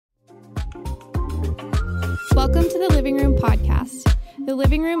Welcome to the Living Room podcast. The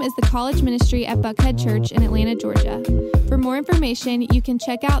Living Room is the college ministry at Buckhead Church in Atlanta, Georgia. For more information, you can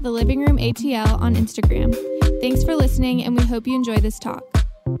check out the Living Room ATL on Instagram. Thanks for listening, and we hope you enjoy this talk.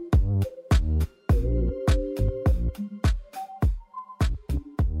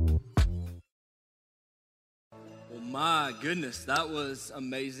 My goodness, that was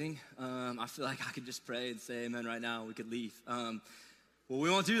amazing. I feel like I could just pray and say amen right now and we could leave. Well, we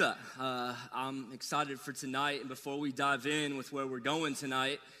won't do that. I'm excited for tonight, and before we dive in with where we're going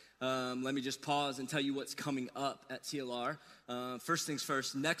tonight, let me just pause and tell you what's coming up at TLR. First things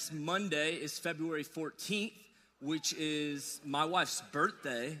first, next Monday is February 14th, which is my wife's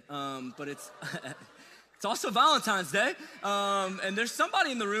birthday, but it's... It's also Valentine's Day, and there's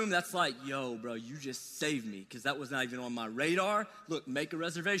somebody in the room that's like, yo, bro, you just saved me, because that was not even on my radar. Look, make a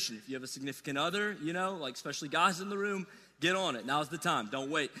reservation. If you have a significant other, you know, like especially guys in the room, get on it. Now's the time. Don't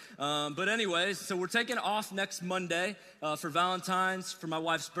wait. But anyways, so we're taking off next Monday for Valentine's, for my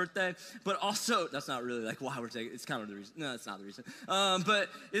wife's birthday. But also, that's not really like why we're taking, it's kind of the reason. No, that's not the reason. But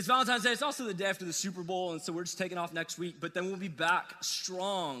it's Valentine's Day. It's also the day after the Super Bowl, and so we're just taking off next week. But then we'll be back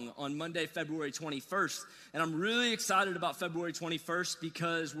strong on Monday, February 21st. And I'm really excited about February 21st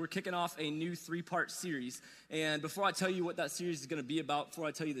because we're kicking off a new 3-part series. And before I tell you what that series is going to be about, before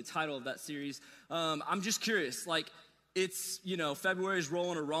I tell you the title of that series, I'm just curious, like, it's, you know, February is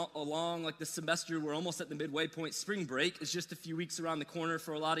rolling along like the semester. We're almost at the midway point. Spring break is just a few weeks around the corner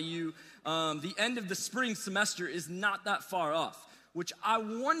for a lot of you. The end of the spring semester is not that far off, which I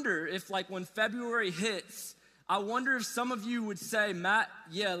wonder if, like, when February hits, I wonder if some of you would say, Matt,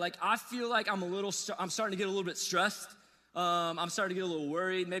 yeah, like, I feel like I'm starting to get a little bit stressed. I'm starting to get a little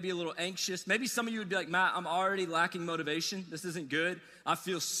worried, maybe a little anxious. Maybe some of you would be like, Matt, I'm already lacking motivation. This isn't good. I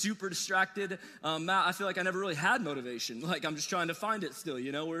feel super distracted. Matt, I feel like I never really had motivation. Like, I'm just trying to find it still,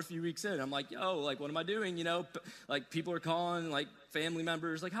 you know, we're a few weeks in. I'm like, yo, like, what am I doing? You know, like, people are calling, like, family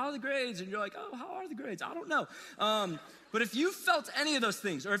members, like, how are the grades? And you're like, oh, how are the grades? I don't know. But if you felt any of those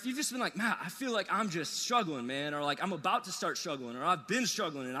things, or if you've just been like, Matt, I feel like I'm just struggling, man, or like I'm about to start struggling, or I've been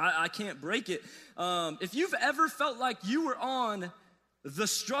struggling and I can't break it. If you've ever felt like you were on the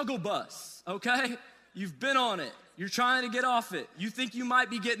struggle bus, okay? You've been on it. You're trying to get off it. You think you might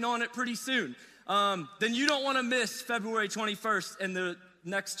be getting on it pretty soon. Then you don't want to miss February 21st and the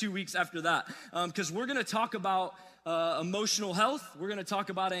next 2 weeks after that, because we're going to talk about emotional health. We're going to talk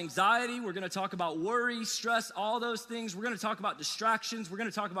about anxiety. We're going to talk about worry, stress, all those things. We're going to talk about distractions. We're going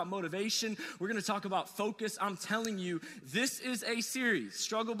to talk about motivation. We're going to talk about focus. I'm telling you, this is a series.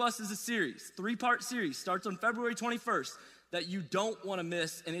 Struggle Bus is a series, 3-part series, starts on February 21st. That you don't want to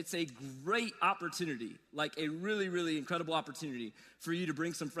miss, and it's a great opportunity, like a really, really incredible opportunity for you to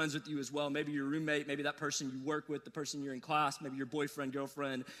bring some friends with you as well. Maybe your roommate, maybe that person you work with, the person you're in class, maybe your boyfriend,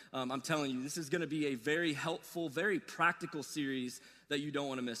 girlfriend. I'm telling you, this is going to be a very helpful, very practical series that you don't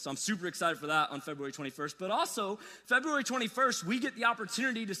want to miss. So I'm super excited for that on February 21st. But also, February 21st, we get the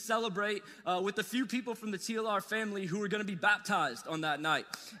opportunity to celebrate with a few people from the TLR family who are going to be baptized on that night.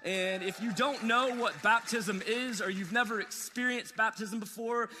 And if you don't know what baptism is, or you've never experienced baptism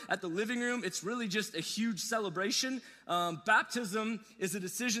before at the Living Room, it's really just a huge celebration. Baptism is a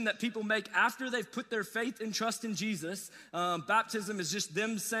decision that people make after they've put their faith and trust in Jesus. Baptism is just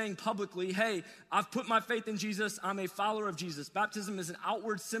them saying publicly, hey, I've put my faith in Jesus. I'm a follower of Jesus. Baptism is an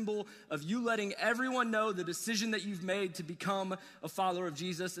outward symbol of you letting everyone know the decision that you've made to become a follower of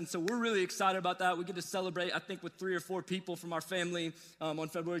Jesus. And so we're really excited about that. We get to celebrate, I think, with 3 or 4 people from our family on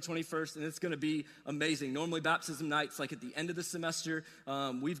February 21st, and it's going to be amazing. Normally, baptism night's like at the end of the semester.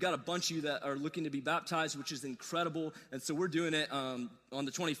 We've got a bunch of you that are looking to be baptized, which is incredible. And so we're doing it on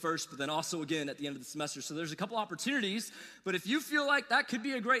the 21st, but then also again at the end of the semester. So there's a couple opportunities, but if you feel like that could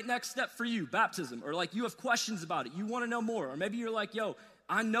be a great next step for you, baptism, or like you have questions about it, you want to know more, or maybe you're like, yo,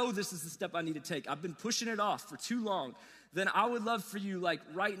 I know this is the step I need to take. I've been pushing it off for too long. Then I would love for you, like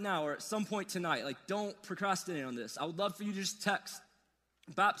right now or at some point tonight, like don't procrastinate on this. I would love for you to just text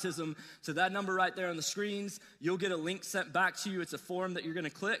baptism to that number right there on the screens. You'll get a link sent back to you. It's a form that you're going to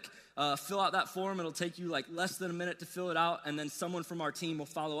click. Fill out that form. It'll take you like less than a minute to fill it out, and then someone from our team will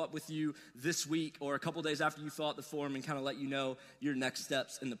follow up with you this week or a couple days after you fill out the form and kind of let you know your next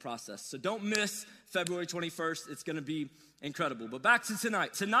steps in the process. So don't miss February 21st. It's going to be incredible. But back to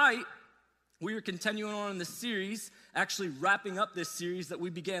tonight. Tonight, we are continuing on in this series, actually wrapping up this series that we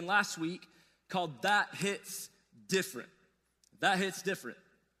began last week called That Hits Different. That hits different.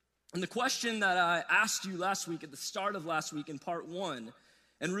 And the question that I asked you last week, at the start of last week in part 1,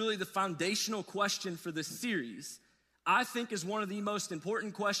 and really the foundational question for this series, I think is one of the most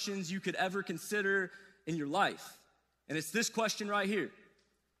important questions you could ever consider in your life. And it's this question right here.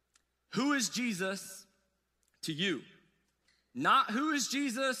 Who is Jesus to you. Not who is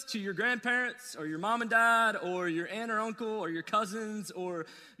Jesus to your grandparents or your mom and dad or your aunt or uncle or your cousins or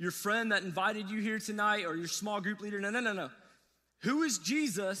your friend that invited you here tonight or your small group leader. No. Who is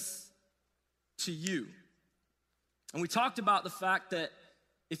Jesus to you? And we talked about the fact that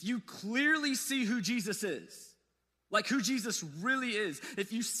if you clearly see who Jesus is, like who Jesus really is,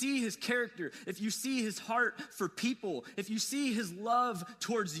 if you see his character, if you see his heart for people, if you see his love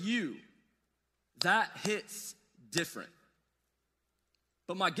towards you, that hits different.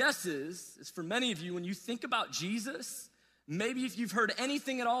 But my guess is for many of you, when you think about Jesus, maybe if you've heard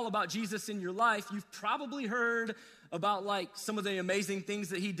anything at all about Jesus in your life, you've probably heard about like some of the amazing things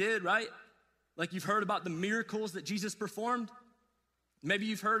that he did, right? Like you've heard about the miracles that Jesus performed. Maybe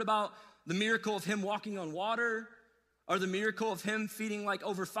you've heard about the miracle of him walking on water, or the miracle of him feeding like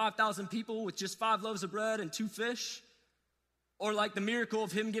over 5,000 people with just 5 loaves of bread and 2 fish. Or like the miracle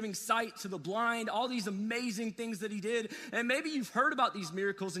of him giving sight to the blind, all these amazing things that he did. And maybe you've heard about these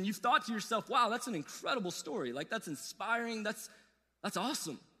miracles and you've thought to yourself, wow, that's an incredible story. Like that's inspiring, that's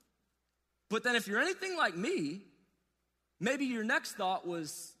awesome. But then if you're anything like me, maybe your next thought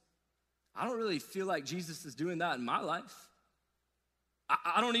was, I don't really feel like Jesus is doing that in my life.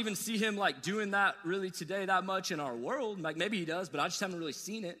 I don't even see him like doing that really today that much in our world. Like maybe he does, but I just haven't really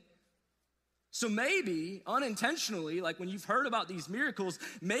seen it. So maybe unintentionally, like when you've heard about these miracles,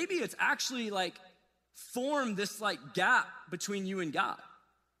 maybe it's actually like formed this like gap between you and God.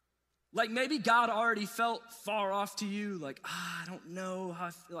 Like maybe God already felt far off to you, like, I don't know how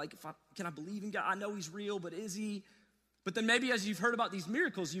I feel, like can I believe in God? I know he's real, but is he? But then maybe as you've heard about these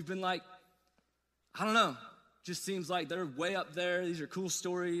miracles, you've been like, I don't know. Just seems like they're way up there. These are cool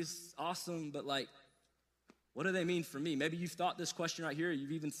stories, awesome, but like, what do they mean for me? Maybe you've thought this question right here.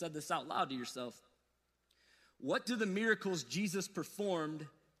 You've even said this out loud to yourself. What do the miracles Jesus performed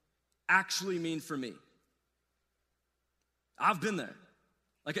actually mean for me? I've been there.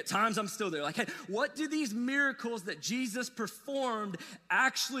 Like at times I'm still there. Like, hey, what do these miracles that Jesus performed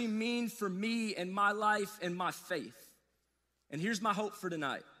actually mean for me and my life and my faith? And here's my hope for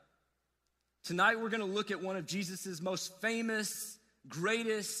tonight. Tonight we're going to look at one of Jesus's most famous,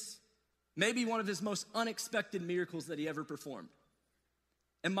 greatest, maybe one of his most unexpected miracles that he ever performed.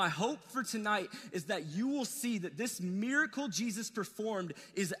 And my hope for tonight is that you will see that this miracle Jesus performed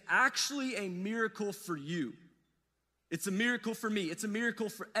is actually a miracle for you. It's a miracle for me. It's a miracle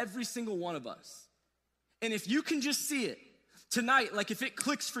for every single one of us. And if you can just see it tonight, like if it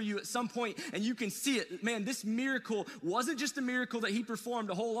clicks for you at some point and you can see it, man, this miracle wasn't just a miracle that he performed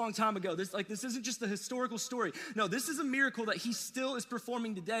a whole long time ago. This isn't just a historical story. No, this is a miracle that he still is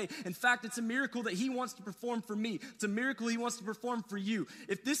performing today. In fact, it's a miracle that he wants to perform for me. It's a miracle he wants to perform for you.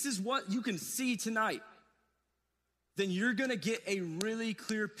 If this is what you can see tonight, then you're gonna get a really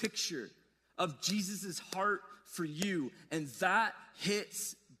clear picture of Jesus's heart for you, and that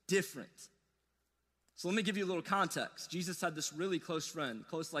hits different. So let me give you a little context. Jesus had this really close friend,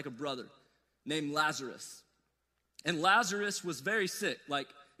 close like a brother, named Lazarus. And Lazarus was very sick, like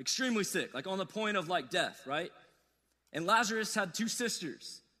extremely sick, like on the point of like death, right? And Lazarus had 2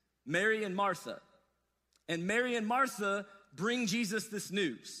 sisters, Mary and Martha. And Mary and Martha bring Jesus this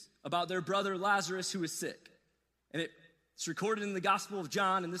news about their brother Lazarus who is sick. And it's recorded in the Gospel of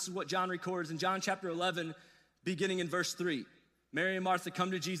John, and this is what John records in John chapter 11, beginning in verse 3. Mary and Martha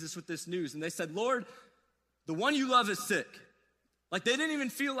come to Jesus with this news, and they said, Lord, the one you love is sick. Like they didn't even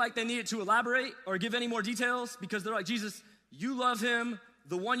feel like they needed to elaborate or give any more details because they're like, Jesus, you love him.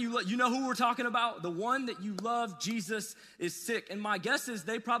 The one you love, you know who we're talking about? The one that you love, Jesus, is sick. And my guess is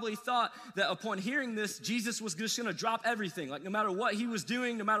they probably thought that upon hearing this, Jesus was just gonna drop everything. Like no matter what he was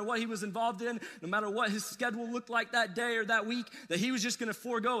doing, no matter what he was involved in, no matter what his schedule looked like that day or that week, that he was just gonna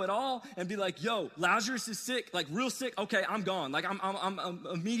forego it all and be like, yo, Lazarus is sick, like real sick. Okay, I'm gone. Like I'm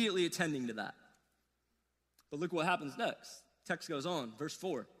immediately attending to that. But look what happens next. Text goes on, verse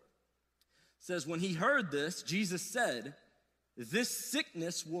 4. It says, when he heard this, Jesus said, this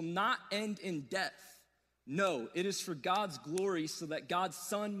sickness will not end in death. No, it is for God's glory so that God's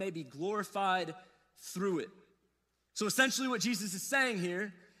Son may be glorified through it. So essentially what Jesus is saying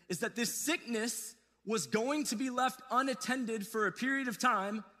here is that this sickness was going to be left unattended for a period of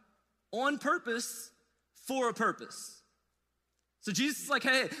time on purpose for a purpose. So Jesus is like,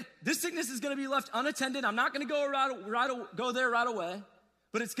 hey, this sickness is going to be left unattended. I'm not going to go there right away,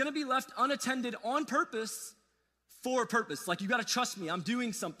 but it's going to be left unattended on purpose for a purpose. Like, you got to trust me. I'm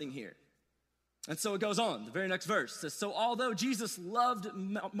doing something here. And so it goes on. The very next verse says, so although Jesus loved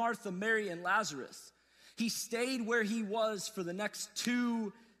Martha, Mary, and Lazarus, he stayed where he was for the next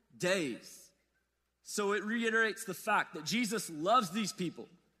 2 days. So it reiterates the fact that Jesus loves these people.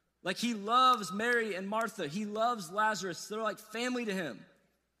 Like he loves Mary and Martha. He loves Lazarus. They're like family to him.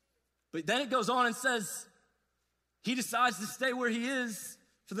 But then it goes on and says he decides to stay where he is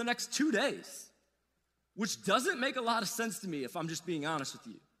for the next 2 days, which doesn't make a lot of sense to me if I'm just being honest with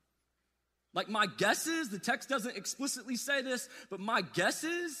you. Like my guess is, the text doesn't explicitly say this, but my guess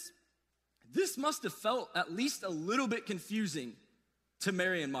is this must have felt at least a little bit confusing to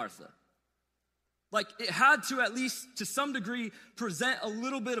Mary and Martha. Like it had to, at least to some degree, present a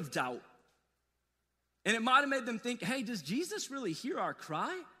little bit of doubt. And it might have made them think, hey, does Jesus really hear our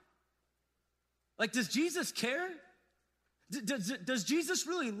cry? Like, does Jesus care? Does Jesus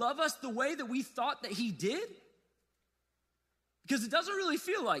really love us the way that we thought that he did? Because it doesn't really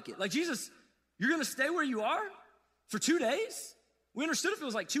feel like it. Like, Jesus, you're gonna stay where you are for 2 days? We understood if it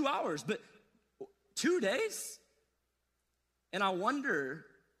was like 2 hours, but 2 days? And I wonder,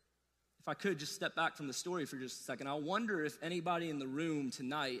 if I could just step back from the story for just a second, I wonder if anybody in the room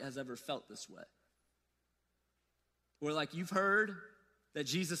tonight has ever felt this way. Where like you've heard that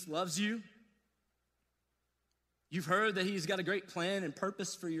Jesus loves you. You've heard that he's got a great plan and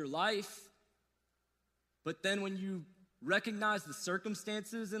purpose for your life. But then when you recognize the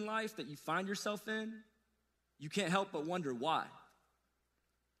circumstances in life that you find yourself in, you can't help but wonder why.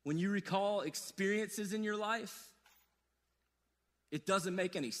 When you recall experiences in your life, it doesn't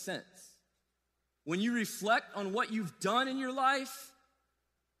make any sense. When you reflect on what you've done in your life,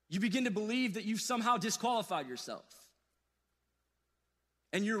 you begin to believe that you've somehow disqualified yourself.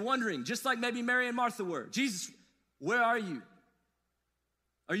 And you're wondering, just like maybe Mary and Martha were, Jesus, where are you?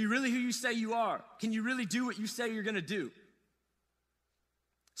 Are you really who you say you are? Can you really do what you say you're gonna do?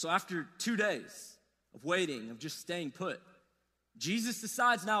 So after 2 days of waiting, of just staying put, Jesus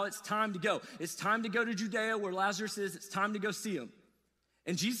decides now it's time to go. It's time to go to Judea where Lazarus is. It's time to go see him.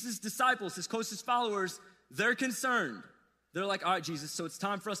 And Jesus' disciples, his closest followers, they're concerned. They're like, all right, Jesus, so it's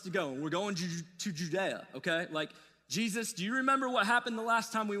time for us to go. And we're going to Judea, okay? Like, Jesus, do you remember what happened the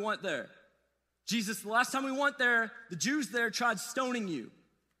last time we went there? Jesus, the last time we went there, the Jews there tried stoning you.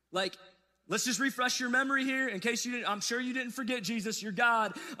 Like, let's just refresh your memory here in case you didn't. I'm sure you didn't forget, Jesus, you're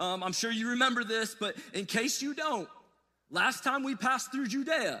God. I'm sure you remember this, but in case you don't, last time we passed through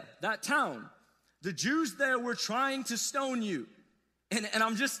Judea, that town, the Jews there were trying to stone you. And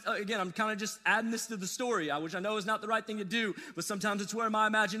I'm just, again, I'm kind of just adding this to the story, which I know is not the right thing to do, but sometimes it's where my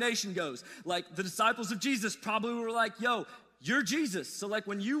imagination goes. Like the disciples of Jesus probably were like, yo, you're Jesus. So like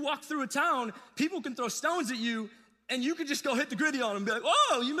when you walk through a town, people can throw stones at you and you can just go hit the gritty on them and be like,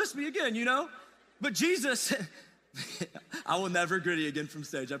 oh, you missed me again, you know? But Jesus, I will never gritty again from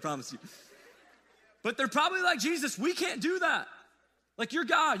stage, I promise you. But they're probably like, Jesus, we can't do that. Like, you're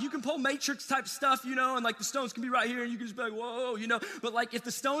God. You can pull Matrix type stuff, you know, and like the stones can be right here and you can just be like, whoa, you know. But like, if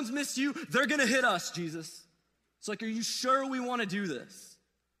the stones miss you, they're going to hit us, Jesus. It's like, are you sure we want to do this?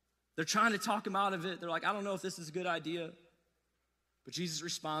 They're trying to talk him out of it. They're like, I don't know if this is a good idea. But Jesus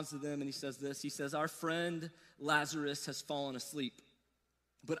responds to them and he says this. He says, our friend Lazarus has fallen asleep,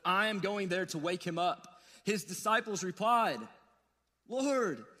 but I am going there to wake him up. His disciples replied,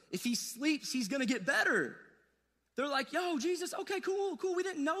 Lord, if he sleeps, he's going to get better. They're like, yo, Jesus, okay, cool. We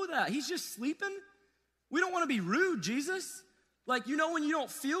didn't know that. He's just sleeping. We don't want to be rude, Jesus. Like, you know, when you don't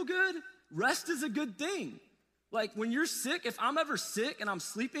feel good, rest is a good thing. Like, when you're sick, if I'm ever sick and I'm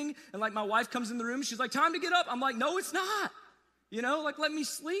sleeping and like my wife comes in the room, she's like, time to get up. I'm like, no, it's not. You know, like, let me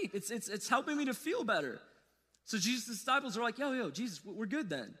sleep. It's helping me to feel better. So Jesus' disciples are like, yo, Jesus, we're good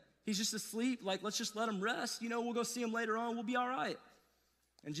then. He's just asleep. Like, let's just let him rest. You know, we'll go see him later on. We'll be all right.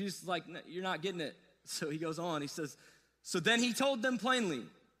 And Jesus is like, no, you're not getting it. So he goes on, he says, so then he told them plainly,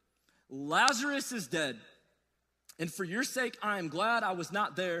 Lazarus is dead. And for your sake, I am glad I was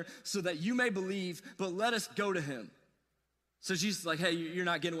not there so that you may believe, but let us go to him. So Jesus is like, hey, you're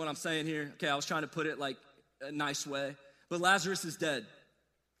not getting what I'm saying here. Okay, I was trying to put it like a nice way. But Lazarus is dead.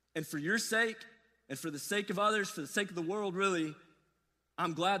 And for your sake, and for the sake of others, for the sake of the world, really,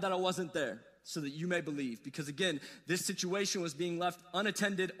 I'm glad that I wasn't there so that you may believe. Because again, this situation was being left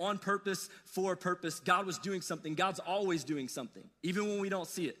unattended on purpose, for a purpose. God was doing something. God's always doing something, even when we don't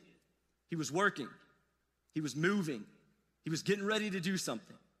see it. He was working. He was moving. He was getting ready to do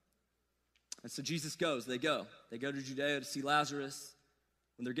something. And so Jesus goes. They go to Judea to see Lazarus.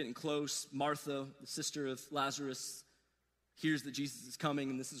 When they're getting close, Martha, the sister of Lazarus, hears that Jesus is coming,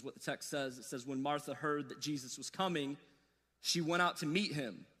 and this is what the text says. It says, when Martha heard that Jesus was coming, she went out to meet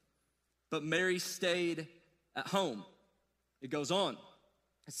him. But Mary stayed at home. It goes on.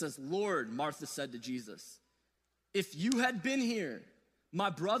 It says, Lord, Martha said to Jesus, if you had been here, my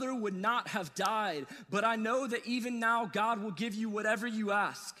brother would not have died, but I know that even now God will give you whatever you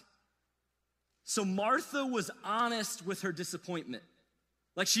ask. So Martha was honest with her disappointment.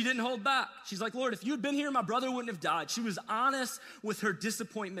 Like, she didn't hold back. She's like, Lord, if you had been here, my brother wouldn't have died. She was honest with her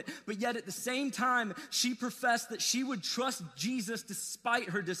disappointment, but yet at the same time, she professed that she would trust Jesus despite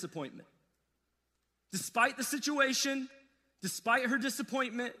her disappointment. Despite the situation, despite her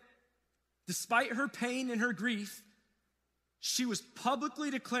disappointment, despite her pain and her grief, she was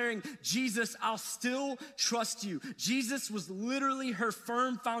publicly declaring, Jesus, I'll still trust you. Jesus was literally her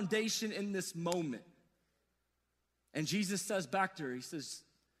firm foundation in this moment. And Jesus says back to her,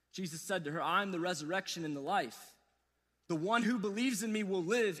 Jesus said to her, I'm the resurrection and the life. The one who believes in me will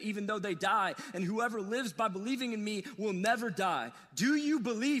live even though they die, and whoever lives by believing in me will never die. Do you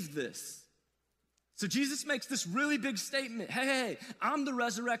believe this? So Jesus makes this really big statement. Hey, I'm the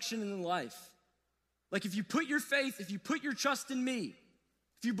resurrection and the life. Like, if you put your faith, if you put your trust in me,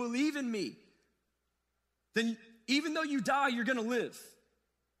 if you believe in me, then even though you die, you're gonna live.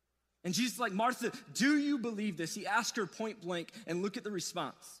 And Jesus is like, Martha, do you believe this? He asked her point blank, and look at the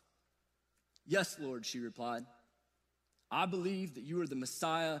response. Yes, Lord, she replied. I believe that you are the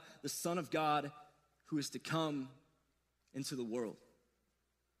Messiah, the Son of God, who is to come into the world.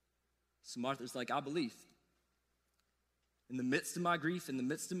 So Martha's like, I believe. In the midst of my grief, in the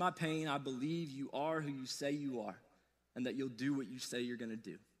midst of my pain, I believe you are who you say you are, and that you'll do what you say you're gonna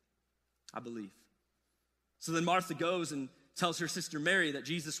do. I believe. So then Martha goes and tells her sister Mary that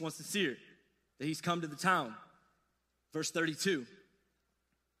Jesus wants to see her, that he's come to the town. Verse 32.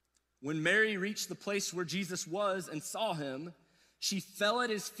 When Mary reached the place where Jesus was and saw him, she fell at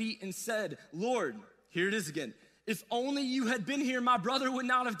his feet and said, Lord, here it is again, if only you had been here, my brother would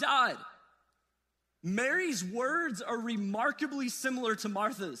not have died. Mary's words are remarkably similar to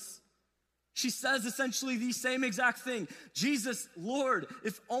Martha's. She says essentially the same exact thing. Jesus, Lord,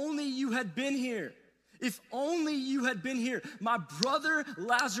 if only you had been here. If only you had been here, my brother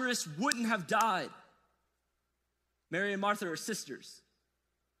Lazarus wouldn't have died. Mary and Martha are sisters.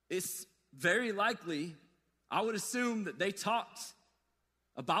 It's very likely, I would assume, that they talked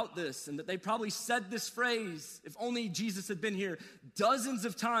about this and that they probably said this phrase, if only Jesus had been here, dozens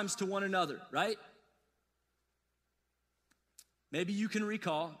of times to one another, right? Maybe you can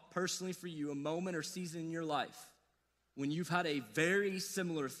recall, personally for you, a moment or season in your life when you've had a very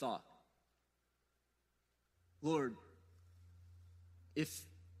similar thought. Lord, if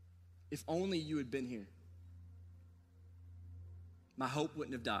only you had been here, my hope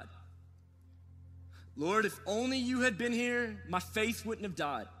wouldn't have died. Lord, if only you had been here, my faith wouldn't have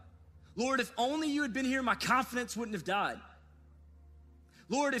died. Lord, if only you had been here, my confidence wouldn't have died.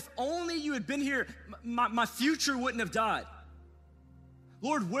 Lord, if only you had been here, my future wouldn't have died.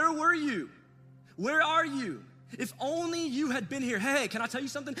 Lord, where were you? Where are you? If only you had been here. Hey, can I tell you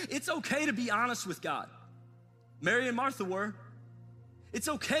something? It's okay to be honest with God. Mary and Martha were. It's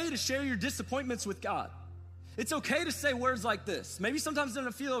okay to share your disappointments with God. It's okay to say words like this. Maybe sometimes it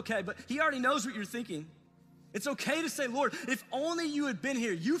doesn't feel okay, but he already knows what you're thinking. It's okay to say, Lord, if only you had been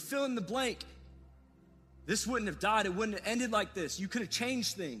here, you fill in the blank. This wouldn't have died. It wouldn't have ended like this. You could have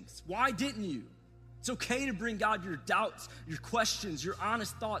changed things. Why didn't you? It's okay to bring God your doubts, your questions, your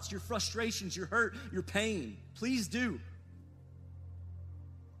honest thoughts, your frustrations, your hurt, your pain. Please do.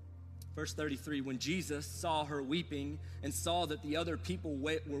 Verse 33, when Jesus saw her weeping and saw that the other people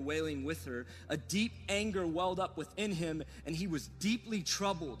were wailing with her, a deep anger welled up within him, and he was deeply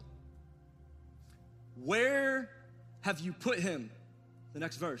troubled. Where have you put him? The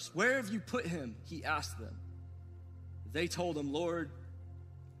next verse, where have you put him? He asked them. They told him, Lord,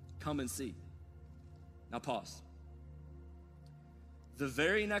 come and see. Now pause. The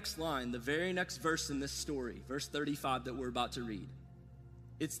very next line, the very next verse in this story, verse 35 that we're about to read,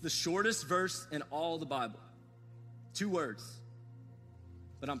 it's the shortest verse in all the Bible. 2 words.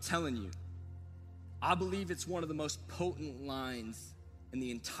 But I'm telling you, I believe it's one of the most potent lines in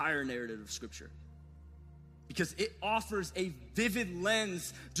the entire narrative of Scripture, because it offers a vivid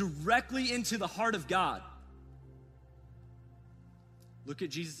lens directly into the heart of God. Look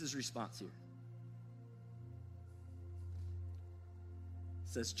at Jesus' response here.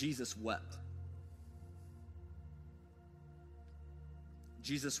 It says, Jesus wept.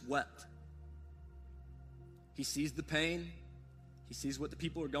 Jesus wept. He sees the pain. He sees what the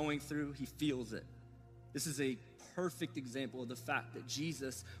people are going through. He feels it. This is a perfect example of the fact that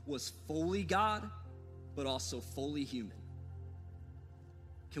Jesus was fully God, but also fully human.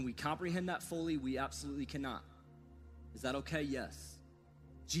 Can we comprehend that fully? We absolutely cannot. Is that okay? Yes.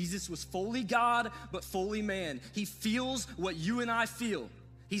 Jesus was fully God, but fully man. He feels what you and I feel.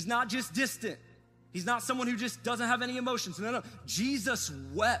 He's not just distant. He's not someone who just doesn't have any emotions. No. Jesus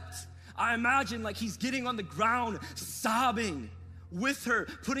wept. I imagine like he's getting on the ground, sobbing, with her,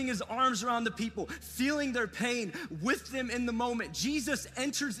 putting his arms around the people, feeling their pain with them in the moment. Jesus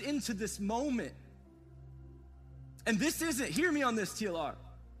enters into this moment. And this isn't, hear me on this, TLR.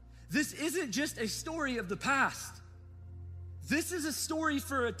 This isn't just a story of the past. This is a story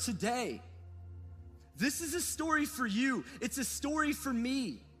for today. This is a story for you. It's a story for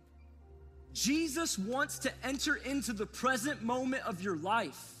me. Jesus wants to enter into the present moment of your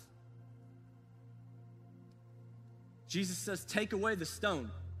life. Jesus says, take away the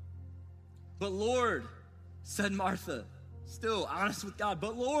stone. But Lord, said Martha, still honest with God,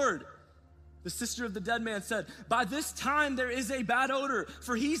 but Lord, the sister of the dead man said, by this time there is a bad odor,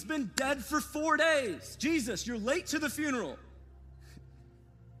 for he's been dead for 4 days. Jesus, you're late to the funeral.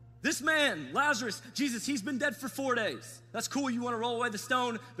 This man, Lazarus, Jesus, he's been dead for 4 days. That's cool, you want to roll away the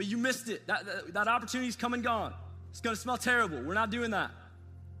stone, but you missed it. That opportunity's come and gone. It's going to smell terrible. We're not doing that.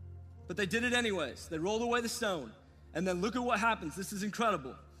 But they did it anyways. They rolled away the stone. And then look at what happens. This is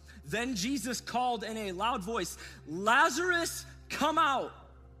incredible. Then Jesus called in a loud voice, Lazarus, come out.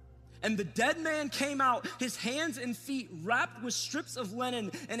 And the dead man came out, his hands and feet wrapped with strips of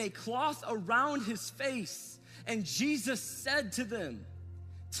linen and a cloth around his face. And Jesus said to them,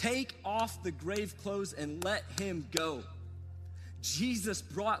 take off the grave clothes and let him go. Jesus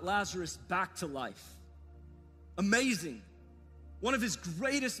brought Lazarus back to life. Amazing. One of his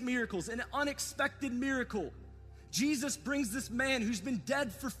greatest miracles, an unexpected miracle. Jesus brings this man who's been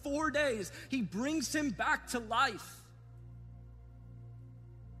dead for 4 days, he brings him back to life.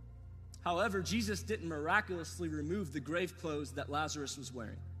 However, Jesus didn't miraculously remove the grave clothes that Lazarus was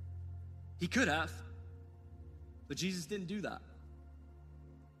wearing. He could have, but Jesus didn't do that.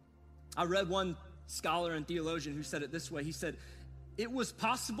 I read one scholar and theologian who said it this way. He said, it was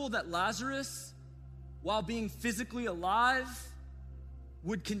possible that Lazarus, while being physically alive,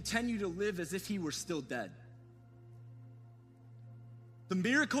 would continue to live as if he were still dead. The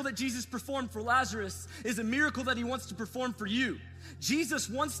miracle that Jesus performed for Lazarus is a miracle that he wants to perform for you. Jesus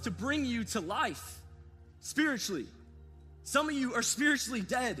wants to bring you to life spiritually. Some of you are spiritually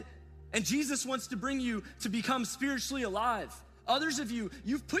dead, and Jesus wants to bring you to become spiritually alive. Others of you,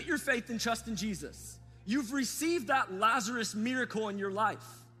 you've put your faith and trust in Jesus. You've received that Lazarus miracle in your life,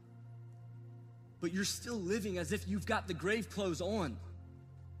 but you're still living as if you've got the grave clothes on.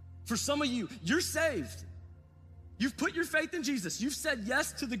 For some of you, you're saved. You've put your faith in Jesus. You've said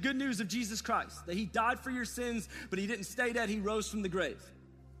yes to the good news of Jesus Christ, that he died for your sins, but he didn't stay dead, he rose from the grave.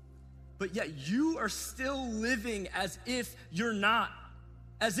 But yet you are still living as if you're not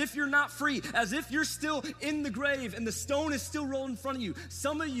free, as if you're still in the grave and the stone is still rolled in front of you.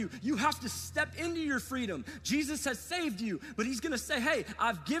 Some of you, you have to step into your freedom. Jesus has saved you, but he's gonna say, hey,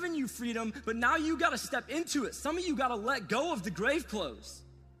 I've given you freedom, but now you gotta step into it. Some of you gotta let go of the grave clothes.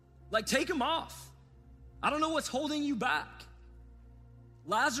 Like, take them off. I don't know what's holding you back.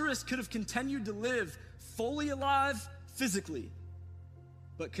 Lazarus could have continued to live fully alive physically,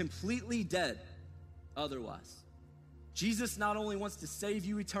 but completely dead otherwise. Jesus not only wants to save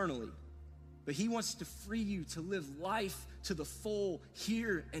you eternally, but he wants to free you to live life to the full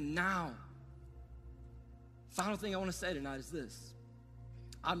here and now. Final thing I want to say tonight is this.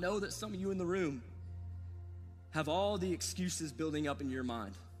 I know that some of you in the room have all the excuses building up in your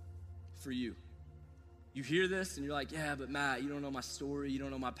mind for you. You hear this and you're like, yeah, but Matt, you don't know my story. You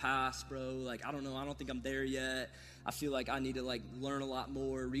don't know my past, bro. Like, I don't know. I don't think I'm there yet. I feel like I need to learn a lot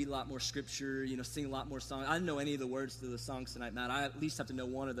more, read a lot more scripture, sing a lot more songs. I didn't know any of the words to the songs tonight, Matt. I at least have to know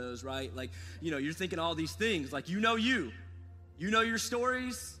one of those, right? You're thinking all these things. You know your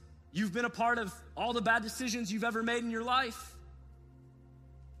stories. You've been a part of all the bad decisions you've ever made in your life.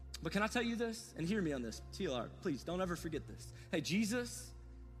 But can I tell you this? And hear me on this. TLR, please don't ever forget this. Hey, Jesus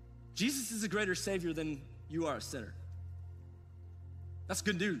is a greater Savior than you are a sinner. That's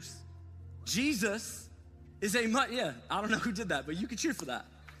good news. Jesus is I don't know who did that, but you can cheer for that.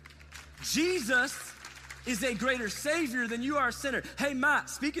 Jesus is a greater Savior than you are a sinner. Hey,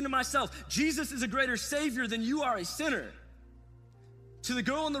 Matt, speaking to myself, Jesus is a greater Savior than you are a sinner. To the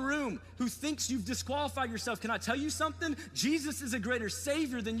girl in the room who thinks you've disqualified yourself, can I tell you something? Jesus is a greater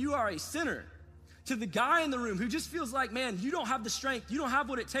Savior than you are a sinner. To the guy in the room who just feels like, man, you don't have the strength, you don't have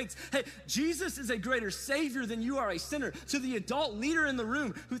what it takes. Hey, Jesus is a greater Savior than you are a sinner. To the adult leader in the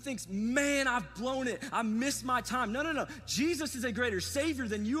room who thinks, man, I've blown it, I missed my time. No. Jesus is a greater Savior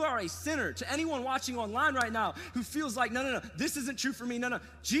than you are a sinner. To anyone watching online right now who feels like, no, this isn't true for me. No.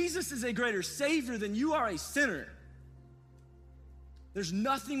 Jesus is a greater Savior than you are a sinner. There's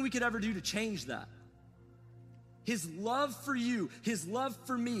nothing we could ever do to change that. His love for you, his love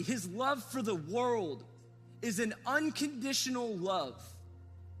for me, his love for the world is an unconditional love.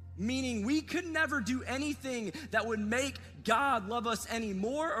 Meaning we could never do anything that would make God love us any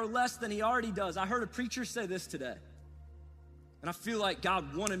more or less than he already does. I heard a preacher say this today, and I feel like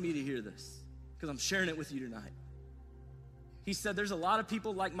God wanted me to hear this because I'm sharing it with you tonight. He said there's a lot of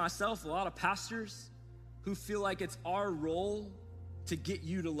people like myself, a lot of pastors, who feel like it's our role to get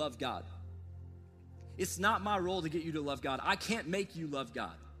you to love God. It's not my role to get you to love God. I can't make you love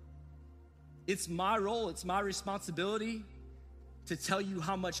God. It's my role, it's my responsibility to tell you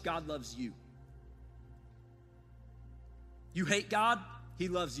how much God loves you. You hate God, he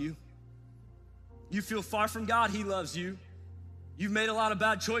loves you. You feel far from God, he loves you. You've made a lot of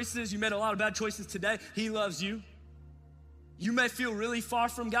bad choices, you made a lot of bad choices today, he loves you. You may feel really far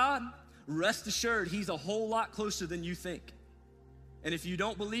from God. Rest assured, he's a whole lot closer than you think. And if you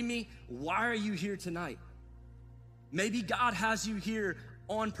don't believe me, why are you here tonight? Maybe God has you here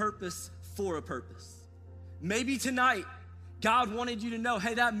on purpose for a purpose. Maybe tonight, God wanted you to know,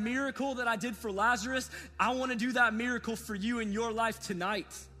 hey, that miracle that I did for Lazarus, I want to do that miracle for you in your life tonight.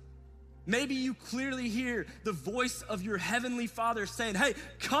 Maybe you clearly hear the voice of your heavenly Father saying, hey,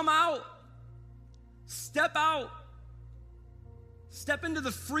 come out, step out, step into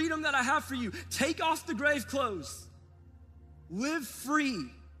the freedom that I have for you. Take off the grave clothes, live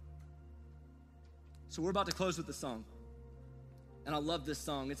free. So we're about to close with the song. And I love this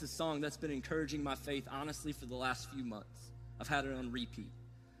song. It's a song that's been encouraging my faith, honestly, for the last few months. I've had it on repeat.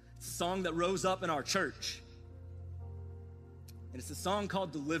 It's a song that rose up in our church. And it's a song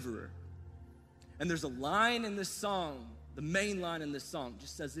called Deliverer. And there's a line in this song, the main line in this song,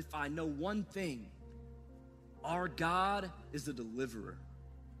 just says, if I know one thing, our God is a deliverer.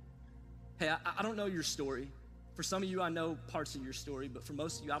 Hey, I don't know your story. For some of you, I know parts of your story, but for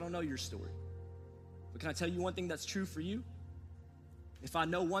most of you, I don't know your story. But can I tell you one thing that's true for you? If I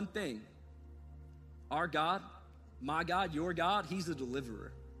know one thing, our God, my God, your God, he's a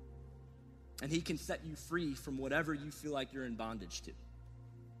deliverer. And he can set you free from whatever you feel like you're in bondage to.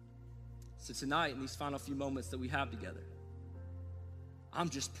 So tonight, in these final few moments that we have together, I'm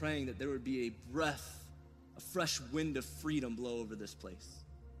just praying that there would be a breath, a fresh wind of freedom blow over this place.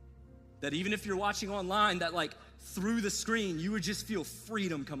 That even if you're watching online, that like through the screen, you would just feel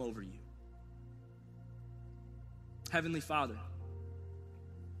freedom come over you. Heavenly Father,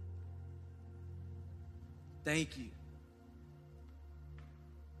 thank you.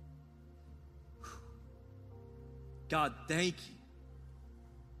 God, thank you.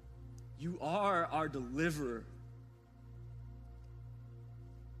 You are our deliverer.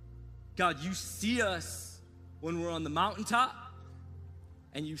 God, you see us when we're on the mountaintop,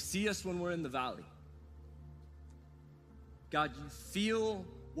 and you see us when we're in the valley. God, you feel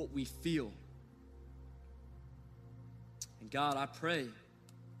what we feel. And God, I pray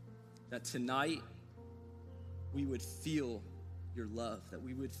that tonight we would feel your love, that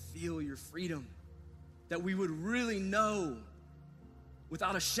we would feel your freedom, that we would really know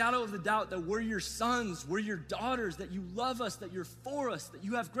without a shadow of the doubt that we're your sons, we're your daughters, that you love us, that you're for us, that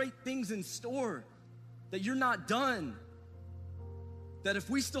you have great things in store, that you're not done, that if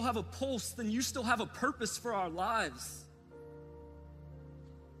we still have a pulse, then you still have a purpose for our lives.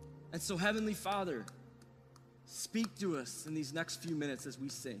 And so, Heavenly Father, speak to us in these next few minutes as we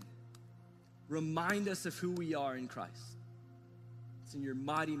sing. Remind us of who we are in Christ. It's in your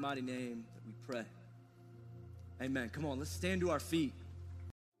mighty, mighty name that we pray. Amen. Come on, let's stand to our feet.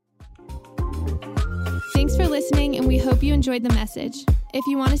 Thanks for listening, and we hope you enjoyed the message. If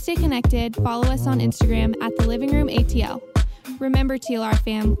you want to stay connected, follow us on Instagram at The Living Room ATL. Remember, TLR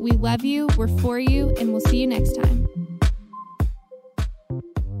fam, we love you, we're for you, and we'll see you next time.